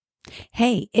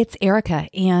Hey, it's Erica,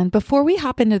 and before we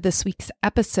hop into this week's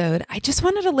episode, I just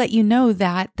wanted to let you know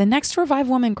that the next Revive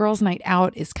Woman Girls Night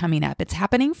Out is coming up. It's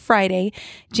happening Friday,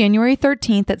 January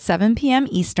 13th at 7 p.m.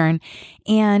 Eastern,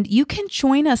 and you can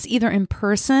join us either in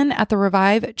person at the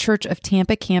Revive Church of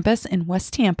Tampa campus in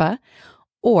West Tampa,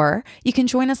 or you can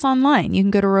join us online. You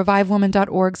can go to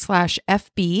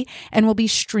revivewoman.org/FB, and we'll be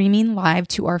streaming live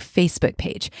to our Facebook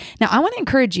page. Now, I want to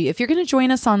encourage you, if you're going to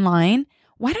join us online,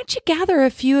 why don't you gather a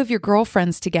few of your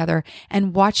girlfriends together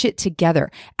and watch it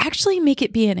together? Actually make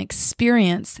it be an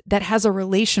experience that has a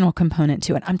relational component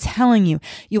to it. I'm telling you,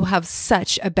 you'll have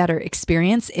such a better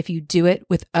experience if you do it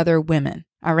with other women.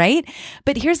 All right.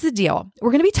 But here's the deal.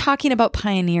 We're going to be talking about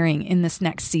pioneering in this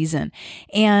next season.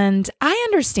 And I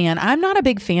understand I'm not a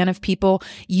big fan of people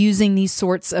using these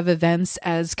sorts of events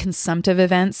as consumptive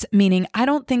events, meaning I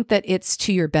don't think that it's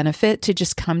to your benefit to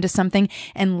just come to something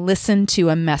and listen to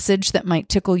a message that might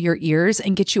tickle your ears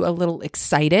and get you a little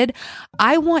excited.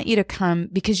 I want you to come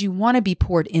because you want to be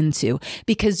poured into,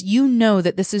 because you know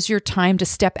that this is your time to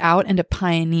step out and to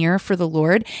pioneer for the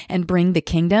Lord and bring the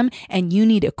kingdom, and you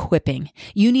need equipping.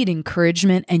 You need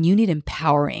encouragement and you need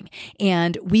empowering.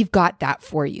 And we've got that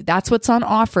for you. That's what's on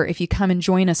offer if you come and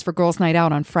join us for Girls Night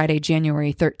Out on Friday,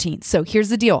 January 13th. So here's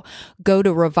the deal. Go to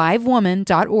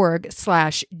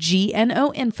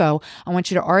revivewoman.org/GNO info. I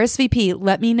want you to RSVP.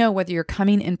 Let me know whether you're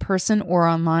coming in person or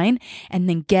online, and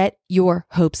then get your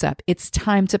hopes up. It's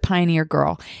time to pioneer,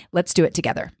 girl. Let's do it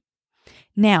together.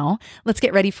 Now, let's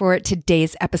get ready for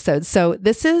today's episode. So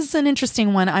this is an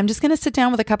interesting one. I'm just going to sit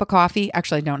down with a cup of coffee.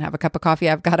 Actually, I don't have a cup of coffee.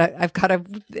 I've got a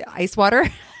ice water,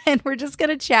 and we're just going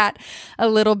to chat a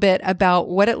little bit about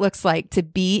what it looks like to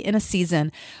be in a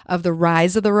season of the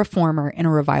rise of the reformer in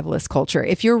a revivalist culture.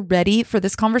 If you're ready for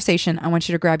this conversation, I want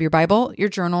you to grab your Bible, your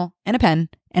journal, and a pen,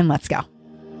 and let's go.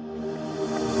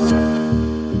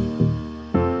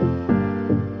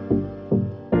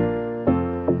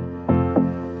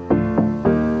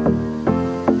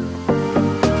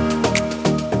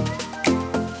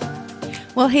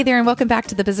 Well, hey there, and welcome back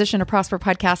to the Position to Prosper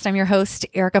podcast. I'm your host,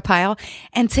 Erica Pyle,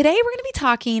 and today we're going to be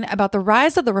talking about the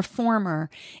rise of the reformer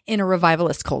in a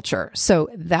revivalist culture. So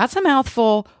that's a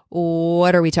mouthful.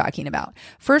 What are we talking about?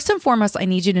 First and foremost, I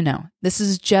need you to know this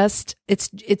is just, it's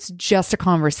just a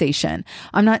conversation.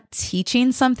 I'm not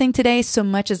teaching something today so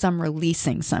much as I'm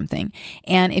releasing something.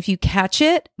 And if you catch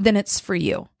it, then it's for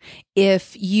you.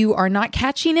 If you are not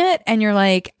catching it and you're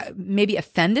like maybe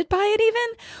offended by it even,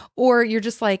 or you're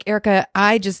just like, Erica,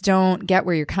 I just don't get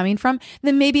where you're coming from,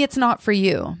 then maybe it's not for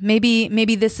you. Maybe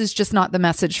this is just not the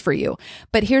message for you.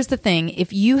 But here's the thing.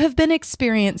 If you have been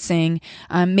experiencing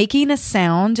making a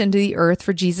sound into the earth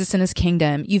for Jesus and his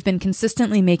kingdom, you've been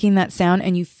consistently making that sound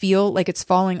and you feel like it's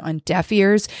falling on deaf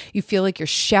ears. You feel like you're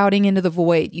shouting into the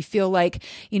void. You feel like,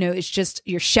 it's just,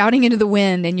 you're shouting into the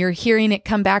wind and you're hearing it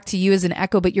come back to you as an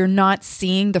echo, but you're not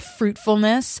seeing the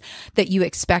fruitfulness that you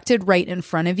expected right in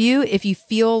front of you. If you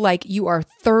feel like you are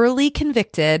thoroughly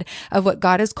convicted of what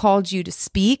God has called you to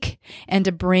speak and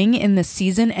to bring in this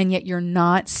season, and yet you're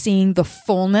not seeing the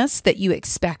fullness that you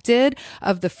expected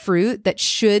of the fruit that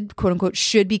should, quote unquote,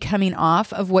 should be coming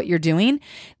off of what you're doing,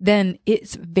 then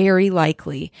it's very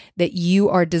likely that you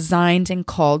are designed and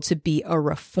called to be a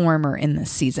reformer in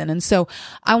this season. And so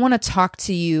I want to talk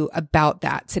to you about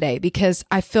that today, because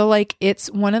I feel like it's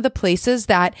one of the places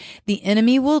that the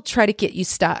enemy will try to get you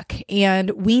stuck.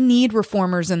 And we need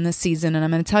reformers in this season. And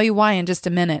I'm going to tell you why in just a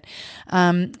minute.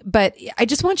 But I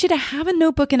just want you to have a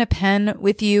notebook and a pen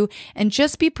with you and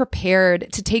just be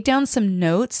prepared to take down some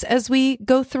notes as we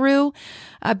go through,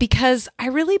 because I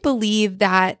really believe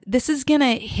that this is going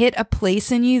to hit a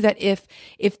place in you that if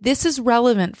this is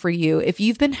relevant for you, if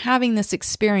you've been having this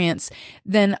experience,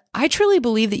 then I truly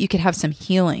believe that you could have some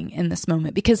healing in this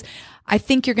moment, because I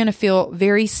think you're going to feel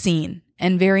very seen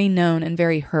and very known and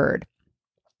very heard.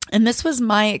 And this was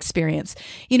my experience.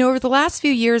 Over the last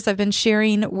few years, I've been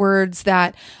sharing words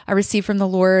that I received from the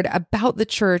Lord about the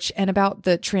church and about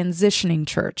the transitioning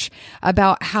church,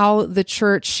 about how the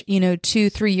church,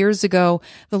 3 years ago,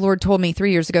 the Lord told me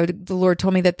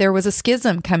that there was a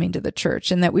schism coming to the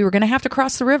church and that we were going to have to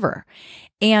cross the river.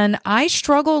 And I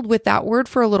struggled with that word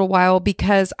for a little while,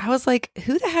 because I was like,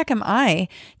 who the heck am I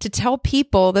to tell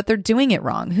people that they're doing it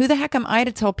wrong? Who the heck am I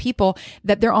to tell people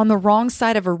that they're on the wrong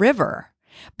side of a river?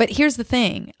 But here's the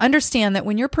thing. Understand that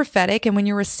when you're prophetic and when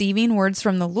you're receiving words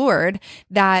from the Lord,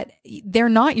 that they're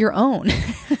not your own.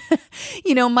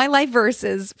 My life verse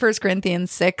is 1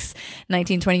 Corinthians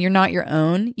 6:19-20. You're not your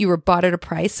own. You were bought at a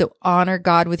price. So honor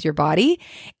God with your body.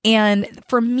 And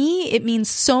for me, it means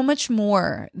so much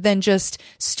more than just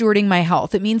stewarding my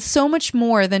health. It means so much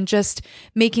more than just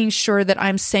making sure that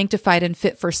I'm sanctified and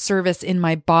fit for service in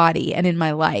my body and in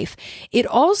my life. It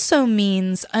also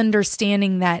means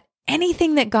understanding that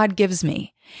anything that God gives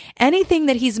me, anything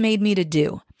that He's made me to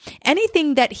do,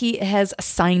 anything that He has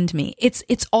assigned me, it's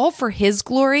all for His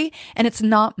glory and it's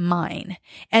not mine.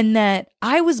 And that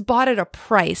I was bought at a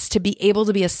price to be able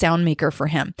to be a sound maker for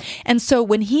Him. And so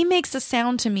when He makes a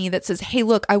sound to me that says, hey,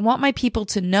 look, I want my people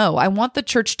to know, I want the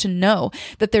church to know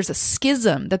that there's a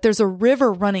schism, that there's a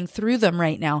river running through them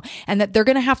right now, and that they're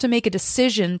going to have to make a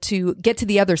decision to get to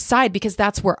the other side because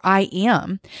that's where I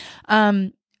am.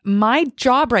 My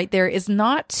job right there is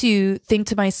not to think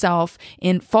to myself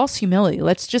in false humility.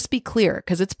 Let's just be clear,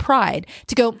 because it's pride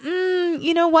to go,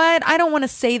 you know what? I don't want to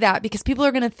say that because people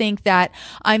are going to think that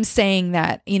I'm saying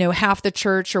that, half the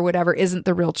church or whatever isn't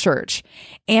the real church.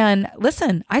 And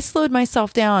listen, I slowed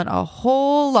myself down a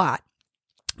whole lot.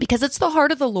 Because it's the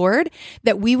heart of the Lord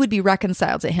that we would be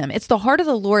reconciled to Him. It's the heart of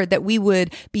the Lord that we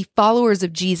would be followers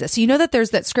of Jesus. You know that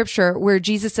there's that scripture where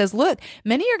Jesus says, look,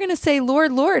 many are going to say,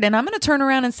 Lord, Lord, and I'm going to turn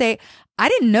around and say, I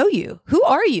didn't know you. Who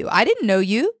are you? I didn't know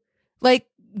you. Like,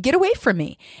 get away from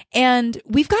me. And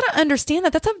we've got to understand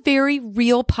that that's a very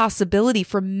real possibility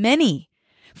for many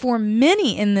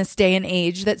in this day and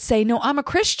age that say, no, I'm a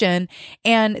Christian,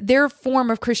 and their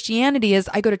form of Christianity is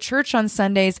I go to church on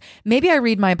Sundays, maybe I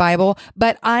read my Bible,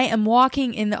 but I am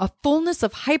walking in a fullness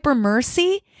of hyper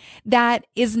mercy that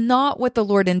is not what the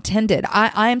Lord intended.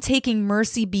 I am taking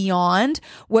mercy beyond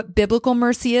what biblical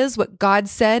mercy is, what God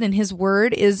said in His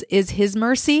word is His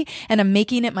mercy, and I'm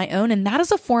making it my own. And that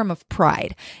is a form of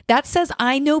pride. That says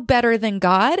I know better than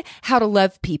God how to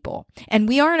love people. And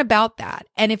we aren't about that.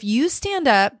 And if you stand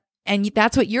up and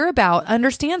that's what you're about,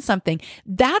 understand something.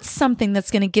 That's something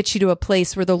that's going to get you to a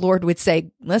place where the Lord would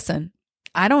say, listen,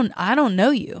 I don't know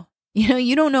you.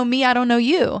 You don't know me. I don't know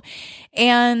you.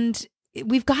 And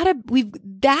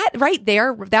that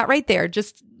right there,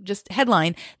 just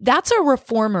headline, that's a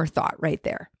reformer thought right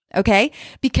there. Okay.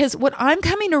 Because what I'm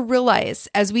coming to realize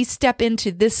as we step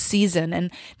into this season,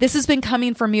 and this has been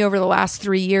coming for me over the last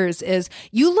 3 years, is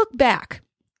you look back.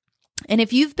 And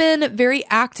if you've been very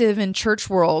active in church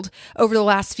world over the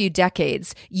last few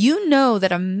decades, you know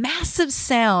that a massive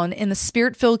sound in the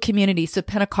Spirit-filled communities, so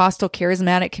Pentecostal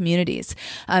charismatic communities,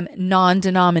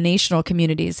 non-denominational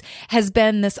communities, has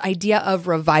been this idea of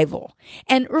revival.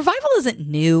 And revival isn't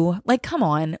new. Like, come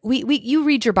on. You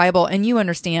read your Bible and you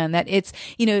understand that it's,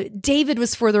 David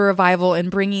was for the revival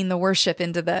and bringing the worship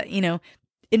into the,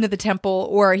 into the temple,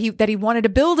 or that he wanted to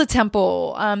build a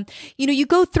temple. You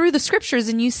go through the scriptures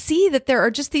and you see that there are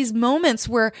just these moments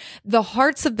where the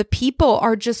hearts of the people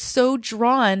are just so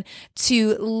drawn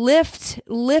to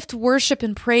lift worship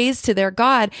and praise to their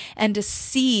God, and to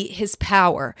see His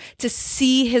power, to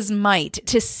see His might,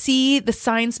 to see the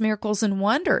signs, miracles, and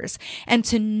wonders, and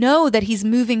to know that He's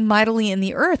moving mightily in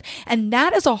the earth. And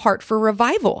that is a heart for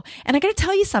revival. And I got to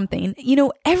tell you something,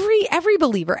 every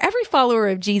believer, every follower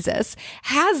of Jesus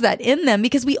has that in them,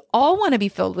 because we all want to be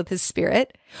filled with His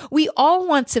Spirit. We all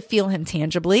want to feel Him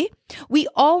tangibly. We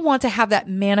all want to have that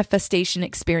manifestation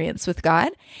experience with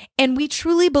God. And we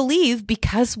truly believe,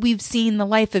 because we've seen the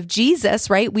life of Jesus,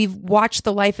 right? We've watched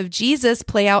the life of Jesus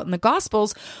play out in the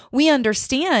Gospels. We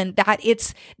understand that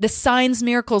it's the signs,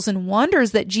 miracles, and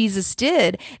wonders that Jesus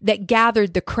did that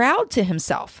gathered the crowd to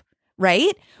Himself,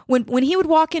 right? When He would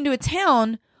walk into a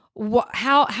town,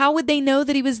 how would they know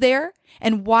that He was there?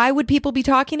 And why would people be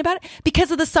talking about it?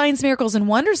 Because of the signs, miracles, and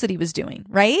wonders that He was doing,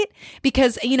 right?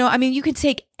 Because, you can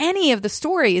take any of the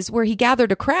stories where He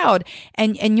gathered a crowd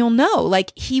and you'll know,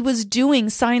 like, He was doing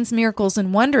signs, miracles,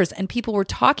 and wonders, and people were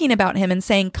talking about Him and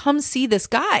saying, come see this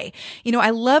guy. I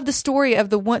love the story of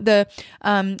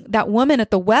that woman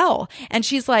at the well. And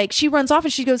she's like, she runs off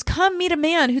and she goes, come meet a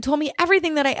man who told me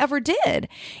everything that I ever did.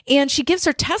 And she gives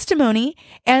her testimony,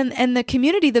 and the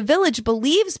community, the village,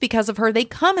 believes because of her. They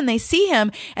come and they see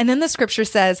Him. And then the scripture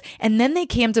says, and then they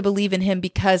came to believe in Him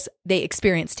because they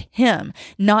experienced Him,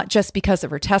 not just because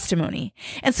of her testimony.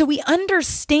 And so we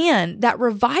understand that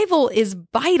revival is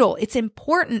vital. It's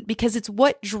important because it's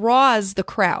what draws the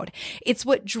crowd. It's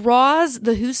what draws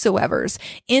the whosoevers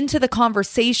into the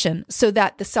conversation, so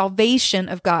that the salvation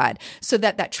of God, so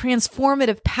that that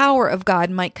transformative power of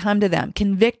God might come to them,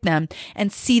 convict them,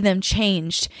 and see them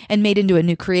changed and made into a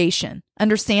new creation.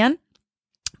 Understand?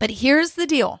 But here's the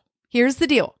deal.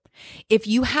 If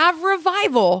you have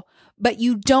revival, but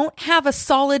you don't have a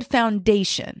solid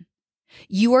foundation,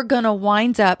 you are going to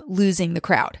wind up losing the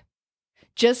crowd.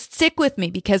 Just stick with me,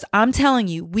 because I'm telling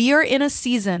you, we are in a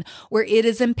season where it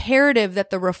is imperative that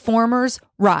the reformers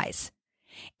rise.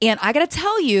 And I got to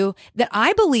tell you that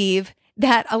I believe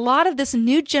that a lot of this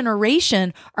new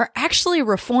generation are actually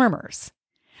reformers.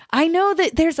 I know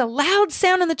that there's a loud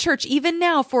sound in the church even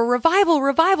now for revival,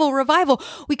 revival, revival.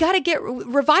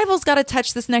 Revival's got to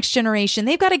touch this next generation.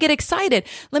 They've got to get excited.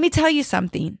 Let me tell you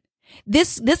something.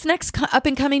 This next up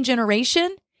and coming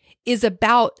generation is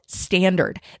about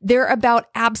standard. They're about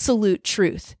absolute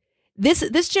truth.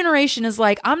 This generation is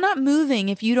like, I'm not moving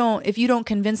if you don't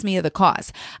convince me of the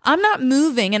cause. I'm not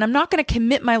moving, and I'm not going to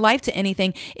commit my life to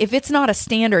anything if it's not a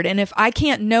standard, and if I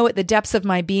can't know at the depths of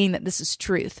my being that this is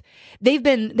truth. They've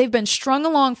been strung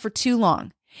along for too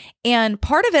long. And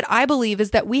part of it, I believe,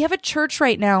 is that we have a church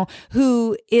right now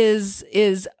who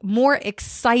is more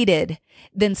excited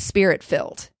than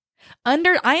spirit-filled.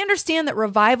 I understand that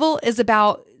revival is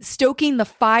about stoking the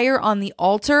fire on the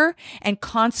altar and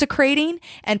consecrating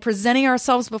and presenting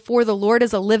ourselves before the Lord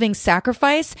as a living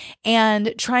sacrifice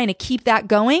and trying to keep that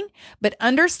going. But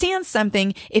understand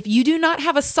something, if you do not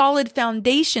have a solid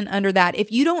foundation under that,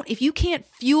 if you can't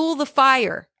fuel the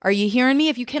fire, are you hearing me?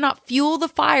 If you cannot fuel the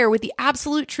fire with the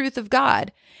absolute truth of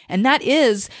God, and that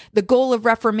is the goal of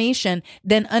Reformation,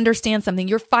 then understand something,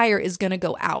 your fire is going to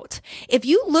go out. If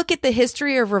you look at the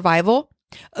history of revival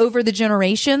over the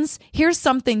generations, here's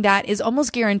something that is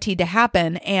almost guaranteed to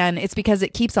happen, and it's because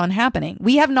it keeps on happening.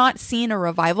 We have not seen a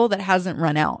revival that hasn't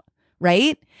run out,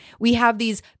 right? We have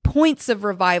these points of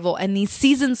revival and these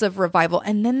seasons of revival,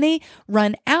 and then they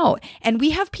run out. And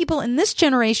we have people in this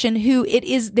generation who it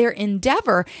is their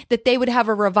endeavor that they would have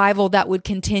a revival that would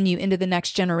continue into the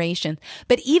next generation.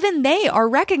 But even they are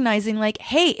recognizing, like,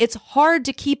 hey, it's hard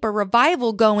to keep a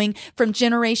revival going from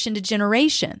generation to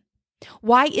generation.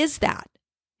 Why is that?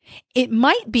 It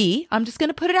might be, I'm just going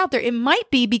to put it out there, it might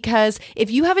be because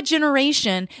if you have a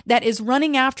generation that is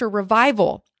running after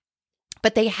revival,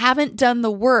 but they haven't done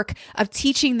the work of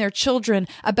teaching their children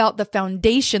about the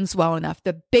foundations well enough,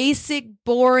 the basic,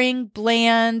 boring,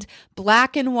 bland,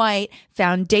 black and white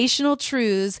foundational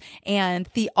truths and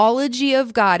theology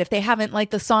of God, if they haven't,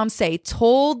 like the Psalms say,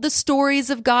 told the stories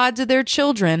of God to their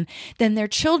children, then their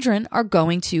children are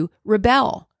going to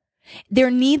rebel.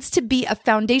 There needs to be a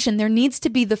foundation. There needs to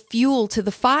be the fuel to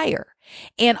the fire.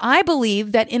 And I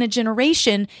believe that in a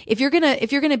generation, if you're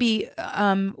gonna be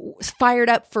fired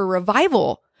up for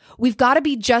revival, we've got to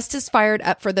be just as fired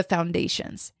up for the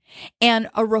foundations. And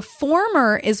a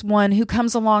reformer is one who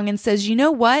comes along and says, you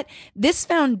know what? This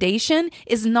foundation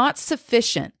is not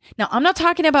sufficient. Now, I'm not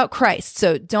talking about Christ,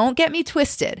 so don't get me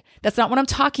twisted. That's not what I'm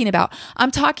talking about.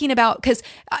 I'm talking about, because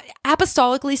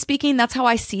apostolically speaking, that's how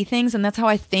I see things, and that's how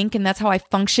I think, and that's how I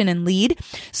function and lead.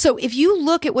 So if you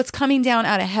look at what's coming down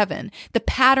out of heaven, the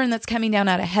pattern that's coming down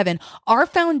out of heaven, our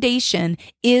foundation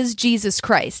is Jesus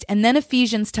Christ. And then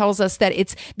Ephesians tells us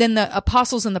that then the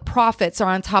apostles and the prophets are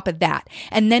on top of that.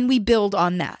 And then we build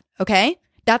on that. Okay.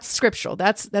 That's scriptural.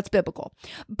 That's biblical.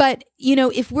 But,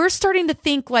 if we're starting to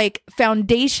think like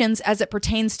foundations as it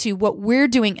pertains to what we're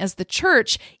doing as the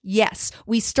church, yes,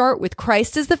 we start with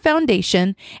Christ as the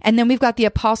foundation, and then we've got the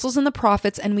apostles and the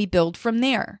prophets, and we build from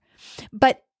there.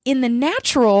 But in the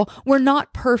natural, we're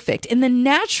not perfect. In the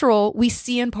natural, we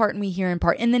see in part and we hear in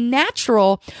part. In the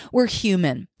natural, we're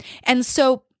human. And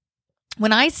so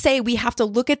when I say we have to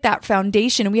look at that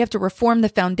foundation and we have to reform the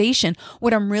foundation,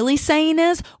 what I'm really saying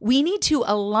is we need to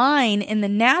align in the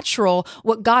natural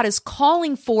what God is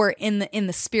calling for in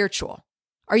the spiritual.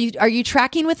 Are you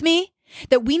tracking with me?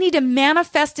 That we need to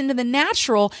manifest into the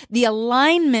natural the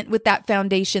alignment with that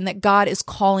foundation that God is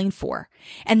calling for.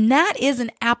 And that is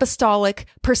an apostolic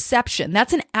perception.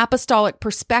 That's an apostolic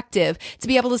perspective to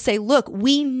be able to say, look,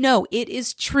 we know it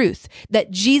is truth that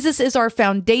Jesus is our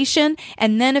foundation.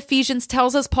 And then Ephesians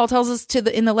tells us, Paul tells us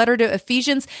in the letter to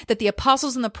Ephesians, that the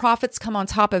apostles and the prophets come on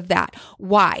top of that.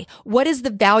 Why? What is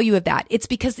the value of that? It's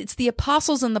because it's the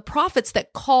apostles and the prophets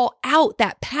that call out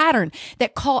that pattern,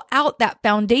 that call out that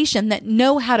foundation, that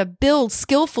know how to build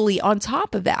skillfully on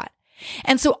top of that.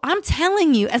 And so I'm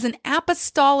telling you, as an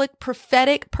apostolic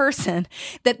prophetic person,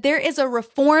 that there is a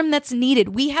reform that's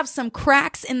needed. We have some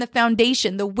cracks in the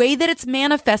foundation, the way that it's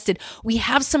manifested. We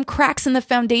have some cracks in the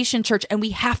foundation, church, and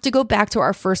we have to go back to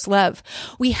our first love.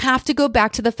 We have to go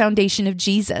back to the foundation of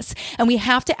Jesus, and we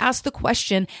have to ask the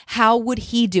question, how would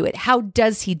he do it? How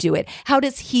does he do it? How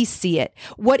does he see it?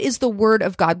 What is the word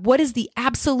of God? What is the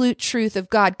absolute truth of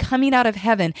God coming out of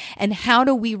heaven? And how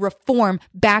do we reform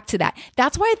back to that?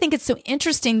 That's why I think it's so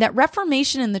interesting that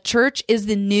Reformation in the church is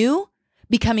the new,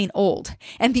 becoming old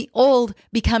and the old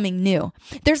becoming new.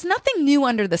 There's nothing new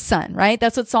under the sun, right?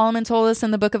 That's what Solomon told us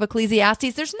in the book of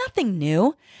Ecclesiastes. There's nothing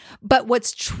new, but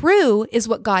what's true is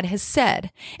what God has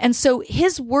said. And so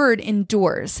his word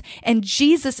endures, and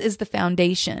Jesus is the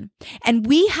foundation. And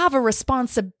we have a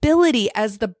responsibility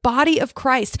as the body of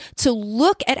Christ to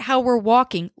look at how we're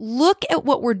walking, look at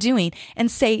what we're doing, and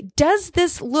say, does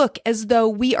this look as though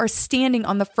we are standing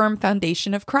on the firm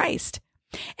foundation of Christ?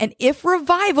 And if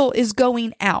revival is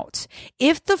going out,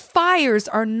 if the fires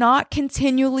are not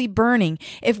continually burning,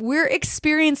 if we're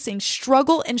experiencing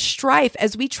struggle and strife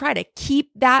as we try to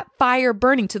keep that fire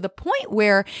burning to the point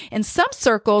where in some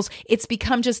circles it's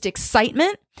become just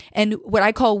excitement and what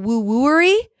I call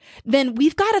woo-wooery, then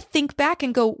we've got to think back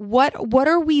and go, what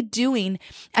are we doing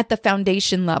at the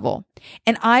foundation level?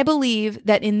 And I believe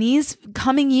that in these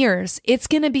coming years, it's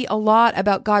going to be a lot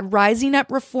about God rising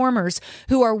up reformers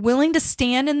who are willing to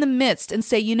stand in the midst and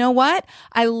say, you know what?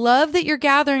 I love that you're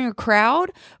gathering a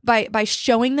crowd by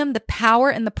showing them the power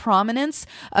and the prominence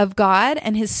of God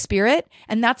and his spirit.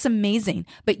 And that's amazing.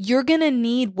 But you're going to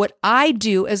need what I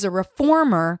do as a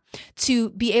reformer to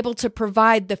be able to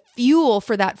provide the fuel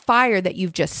for that fire that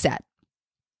you've just set.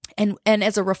 And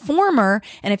as a reformer,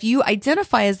 and if you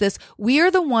identify as this, we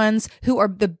are the ones who are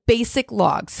the basic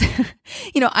logs.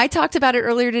 I talked about it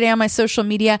earlier today on my social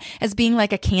media as being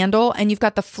like a candle, and you've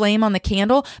got the flame on the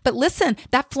candle. But listen,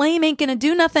 that flame ain't going to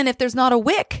do nothing if there's not a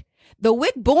wick. The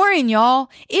wick boring, y'all.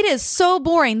 It is so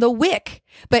boring, the wick.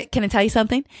 But can I tell you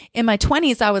something? In my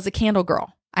 20s, I was a candle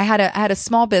girl. I had a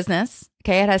small business.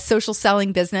 Okay. I had a social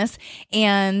selling business,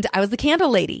 and I was the candle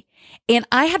lady. And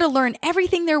I had to learn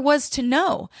everything there was to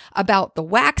know about the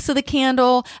wax of the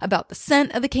candle, about the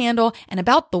scent of the candle, and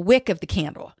about the wick of the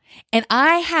candle. And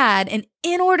I had an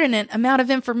inordinate amount of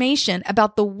information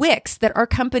about the wicks that our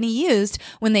company used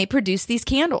when they produced these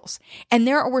candles. And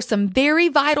there were some very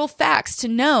vital facts to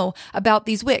know about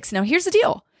these wicks. Now, here's the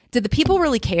deal. Did the people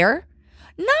really care?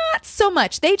 Not so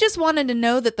much. They just wanted to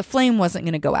know that the flame wasn't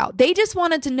going to go out. They just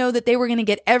wanted to know that they were going to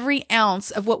get every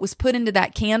ounce of what was put into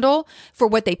that candle for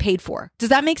what they paid for. Does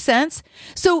that make sense?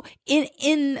 So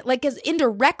as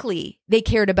indirectly, they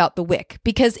cared about the wick,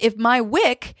 because if my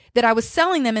wick that I was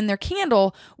selling them in their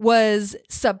candle was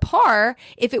subpar,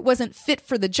 if it wasn't fit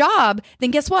for the job,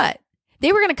 then guess what?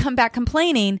 They were going to come back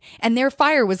complaining and their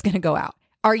fire was going to go out.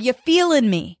 Are you feeling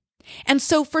me? And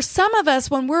so for some of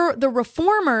us, when we're the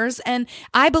reformers, and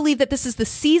I believe that this is the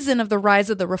season of the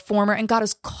rise of the reformer, and God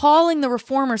is calling the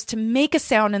reformers to make a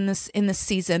sound in this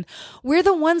season, we're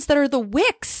the ones that are the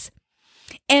wicks.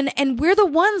 And we're the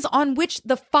ones on which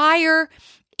the fire,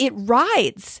 it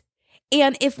rides.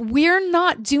 And if we're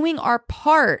not doing our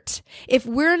part, if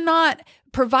we're not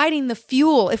providing the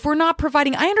fuel, if we're not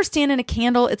providing, I understand in a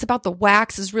candle, it's about the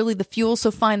wax is really the fuel. So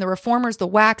fine, the reformers, the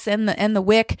wax and the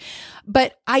wick.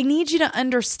 But I need you to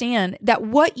understand that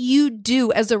what you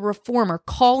do as a reformer,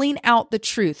 calling out the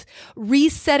truth,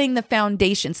 resetting the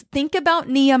foundations. Think about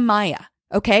Nehemiah.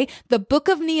 Okay. The book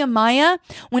of Nehemiah,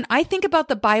 when I think about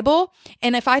the Bible,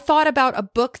 and if I thought about a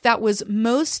book that was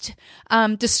most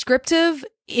descriptive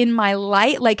in my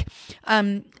light, like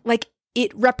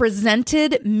it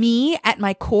represented me at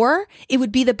my core, it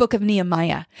would be the book of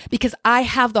Nehemiah, because I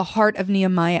have the heart of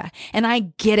Nehemiah and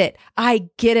I get it.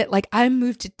 Like I'm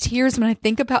moved to tears when I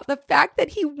think about the fact that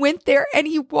he went there and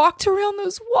he walked around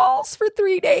those walls for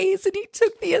 3 days and he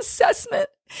took the assessment.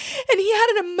 And he had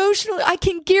I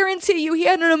can guarantee you, he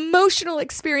had an emotional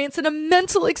experience and a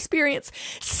mental experience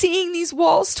seeing these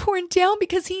walls torn down,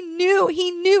 because he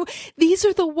knew these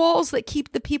are the walls that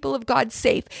keep the people of God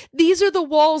safe. These are the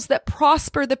walls that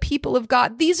prosper the people of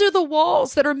God. These are the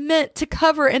walls that are meant to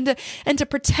cover and to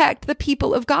protect the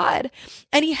people of God.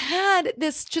 And he had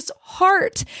this just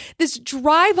heart, this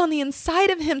drive on the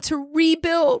inside of him to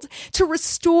rebuild, to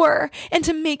restore, and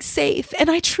to make safe. And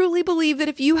I truly believe that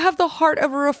if you have the heart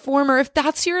of a reformer, if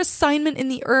that's your assignment in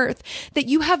the earth, that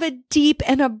you have a deep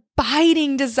and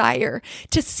abiding desire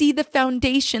to see the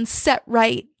foundation set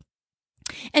right.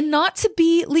 And not to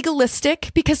be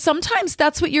legalistic, because sometimes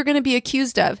that's what you're going to be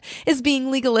accused of, is being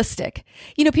legalistic.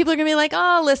 People are going to be like,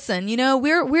 oh, listen,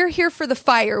 we're here for the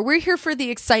fire. We're here for the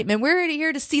excitement. We're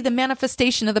here to see the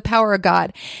manifestation of the power of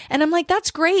God. And I'm like,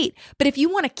 that's great. But if you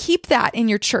want to keep that in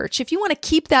your church, if you want to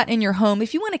keep that in your home,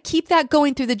 if you want to keep that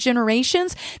going through the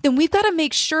generations, then we've got to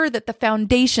make sure that the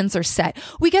foundations are set.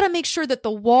 We got to make sure that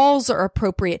the walls are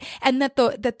appropriate, and that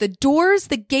the doors,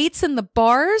 the gates, and the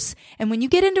bars. And when you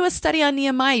get into a study on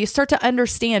Nehemiah, you start to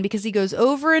understand, because he goes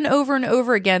over and over and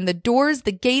over again, the doors,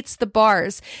 the gates, the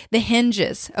bars, the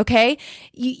hinges. Okay.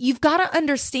 You've got to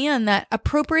understand that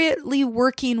appropriately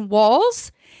working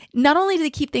walls not only do they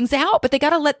keep things out, but they got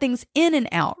to let things in and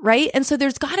out, right? And so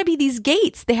there's got to be these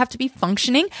gates. They have to be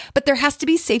functioning, but there has to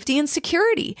be safety and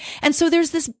security. And so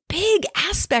there's this big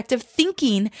aspect of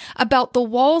thinking about the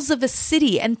walls of a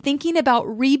city and thinking about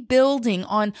rebuilding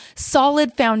on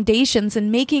solid foundations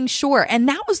and making sure. And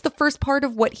that was the first part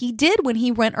of what he did when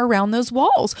he went around those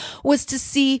walls, was to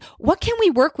see, what can we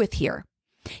work with here?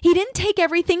 He didn't take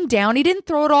everything down. He didn't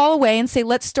throw it all away and say,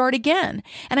 let's start again.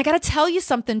 And I got to tell you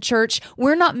something, church,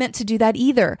 we're not meant to do that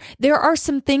either. There are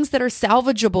some things that are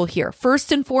salvageable here.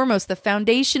 First and foremost, the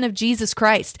foundation of Jesus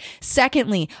Christ.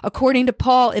 Secondly, according to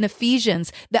Paul in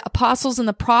Ephesians, the apostles and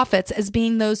the prophets as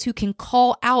being those who can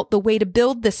call out the way to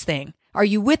build this thing. Are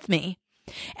you with me?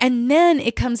 And then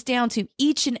it comes down to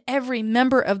each and every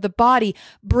member of the body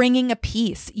bringing a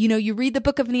piece. You know, you read the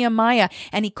book of Nehemiah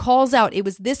and he calls out, it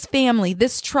was this family,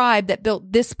 this tribe that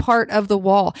built this part of the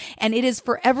wall. And it is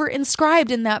forever inscribed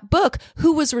in that book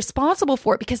who was responsible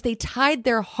for it, because they tied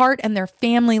their heart and their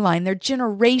family line, their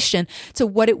generation, to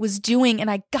what it was doing.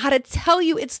 And I gotta tell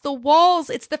you, it's the walls,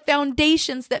 it's the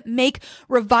foundations that make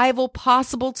revival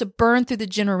possible to burn through the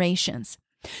generations.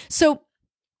 So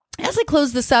as I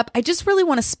close this up, I just really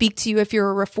want to speak to you if you're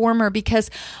a reformer,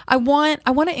 because I want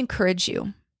to encourage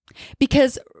you,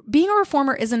 because being a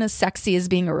reformer isn't as sexy as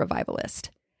being a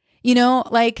revivalist. You know,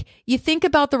 like you think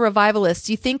about the revivalists,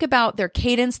 you think about their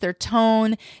cadence, their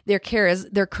tone, their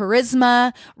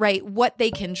charisma, right? What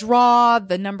they can draw,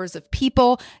 the numbers of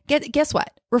people. Guess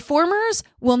what? Reformers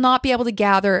will not be able to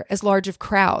gather as large of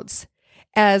crowds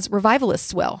as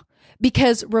revivalists will.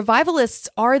 Because revivalists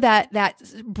are that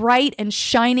bright and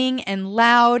shining and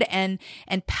loud and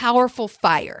powerful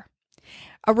fire.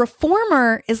 A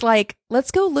reformer is like, let's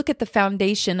go look at the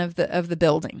foundation of the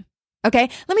building.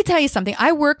 Okay, let me tell you something.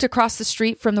 I worked across the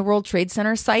street from the World Trade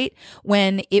Center site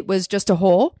when it was just a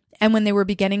hole and when they were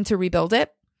beginning to rebuild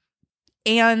it.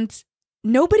 And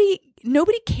nobody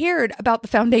cared about the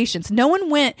foundations. No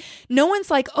one's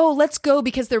like, oh, let's go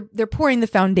because they're pouring the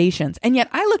foundations. And yet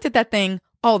I looked at that thing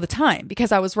all the time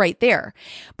because I was right there.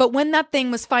 But when that thing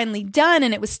was finally done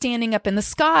and it was standing up in the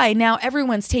sky, now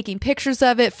everyone's taking pictures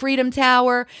of it. Freedom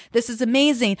Tower. This is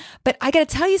amazing. But I got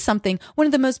to tell you something. One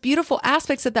of the most beautiful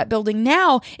aspects of that building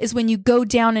now is when you go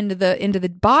down into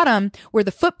the bottom where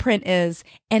the footprint is,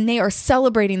 and they are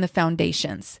celebrating the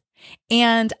foundations.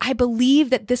 And I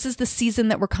believe that this is the season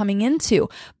that we're coming into.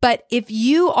 But if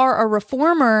you are a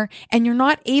reformer and you're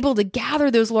not able to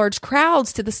gather those large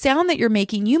crowds to the sound that you're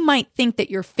making, you might think that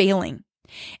you're failing.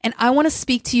 And I want to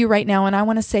speak to you right now, and I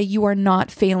want to say you are not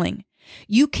failing.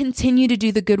 You continue to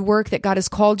do the good work that God has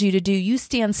called you to do. You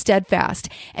stand steadfast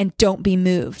and don't be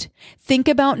moved. Think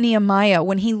about Nehemiah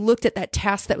when he looked at that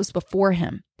task that was before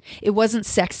him. It wasn't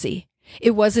sexy.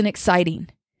 It wasn't exciting.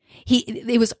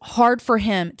 It was hard for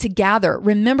him to gather.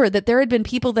 Remember that there had been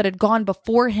people that had gone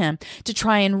before him to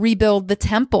try and rebuild the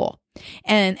temple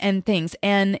and things.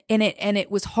 And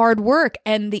it was hard work,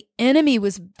 and the enemy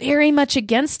was very much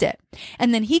against it.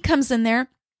 And then he comes in there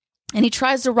and he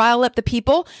tries to rile up the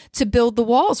people to build the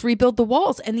walls, rebuild the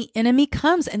walls. And the enemy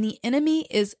comes, and the enemy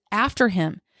is after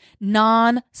him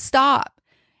nonstop.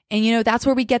 And, you know, that's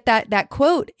where we get that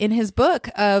quote in his book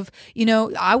of, you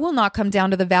know, I will not come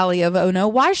down to the valley of oh no.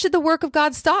 Why should the work of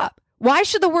God stop? Why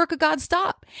should the work of God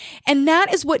stop? And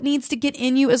that is what needs to get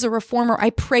in you as a reformer.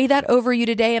 I pray that over you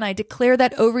today, and I declare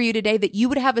that over you today, that you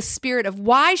would have a spirit of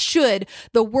why should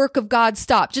the work of God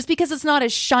stop? Just because it's not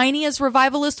as shiny as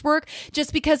revivalist work,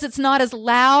 just because it's not as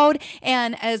loud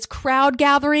and as crowd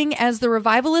gathering as the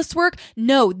revivalist work.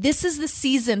 No, this is the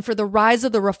season for the rise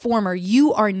of the reformer.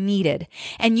 You are needed,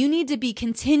 and you need to be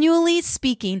continually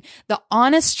speaking the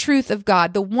honest truth of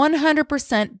God, the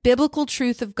 100% biblical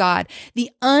truth of God, the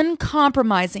uncompromising,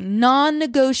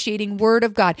 non-negotiating word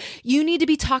of God. You need to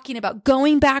be talking about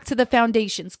going back to the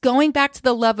foundations, going back to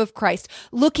the love of Christ,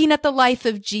 looking at the life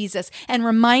of Jesus, and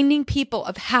reminding people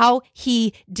of how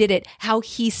he did it, how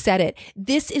he said it.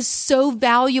 This is so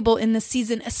valuable in the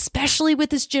season, especially with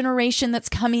this generation that's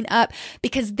coming up,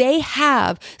 because they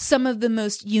have some of the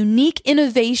most unique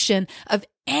innovation of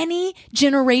any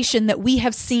generation that we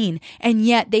have seen. And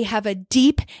yet they have a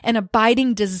deep and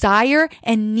abiding desire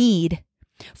and need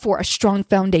for a strong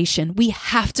foundation. We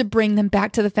have to bring them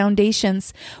back to the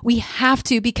foundations. We have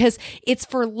to, because it's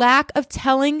for lack of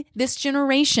telling this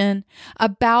generation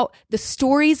about the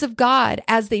stories of God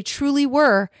as they truly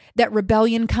were that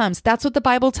rebellion comes. That's what the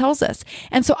Bible tells us.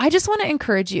 And so I just want to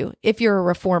encourage you, if you're a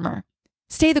reformer,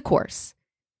 stay the course.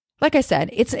 Like I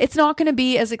said, it's not going to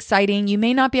be as exciting. You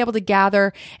may not be able to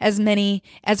gather as many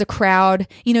as a crowd.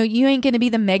 You know, you ain't going to be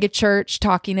the mega church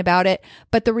talking about it.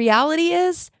 But the reality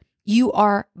is, you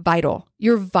are vital.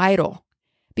 You're vital.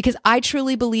 Because I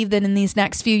truly believe that in these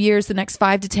next few years, the next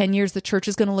 5 to 10 years, the church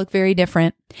is going to look very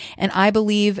different. And I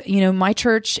believe, my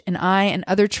church and I and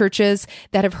other churches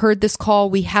that have heard this call,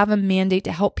 we have a mandate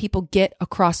to help people get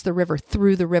across the river,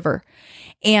 through the river,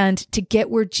 and to get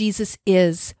where Jesus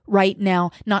is right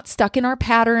now, not stuck in our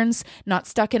patterns, not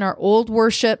stuck in our old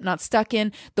worship, not stuck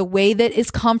in the way that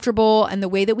is comfortable and the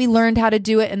way that we learned how to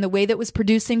do it and the way that was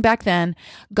producing back then.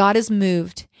 God is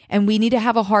moved. And we need to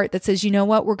have a heart that says, you know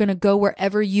what? We're going to go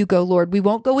wherever you go, Lord. We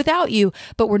won't go without you,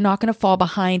 but we're not going to fall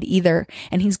behind either.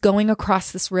 And he's going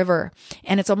across this river.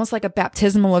 And it's almost like a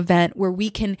baptismal event where we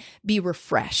can be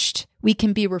refreshed. We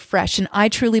can be refreshed. And I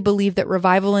truly believe that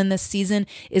revival in this season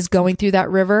is going through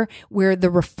that river where the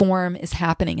reform is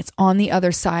happening. It's on the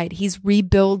other side. He's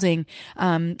rebuilding,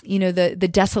 the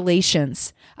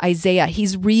desolations. Isaiah,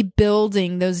 he's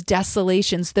rebuilding those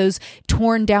desolations, those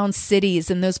torn down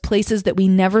cities and those places that we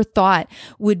never thought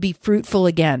would be fruitful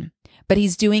again. But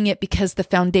he's doing it because the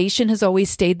foundation has always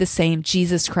stayed the same,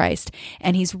 Jesus Christ.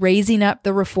 And he's raising up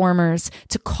the reformers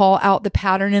to call out the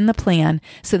pattern and the plan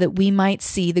so that we might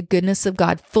see the goodness of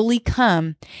God fully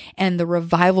come and the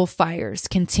revival fires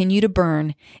continue to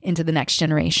burn into the next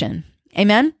generation.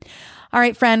 Amen. All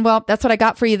right, friend. Well, that's what I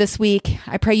got for you this week.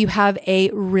 I pray you have a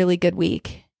really good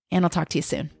week, and I'll talk to you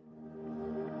soon.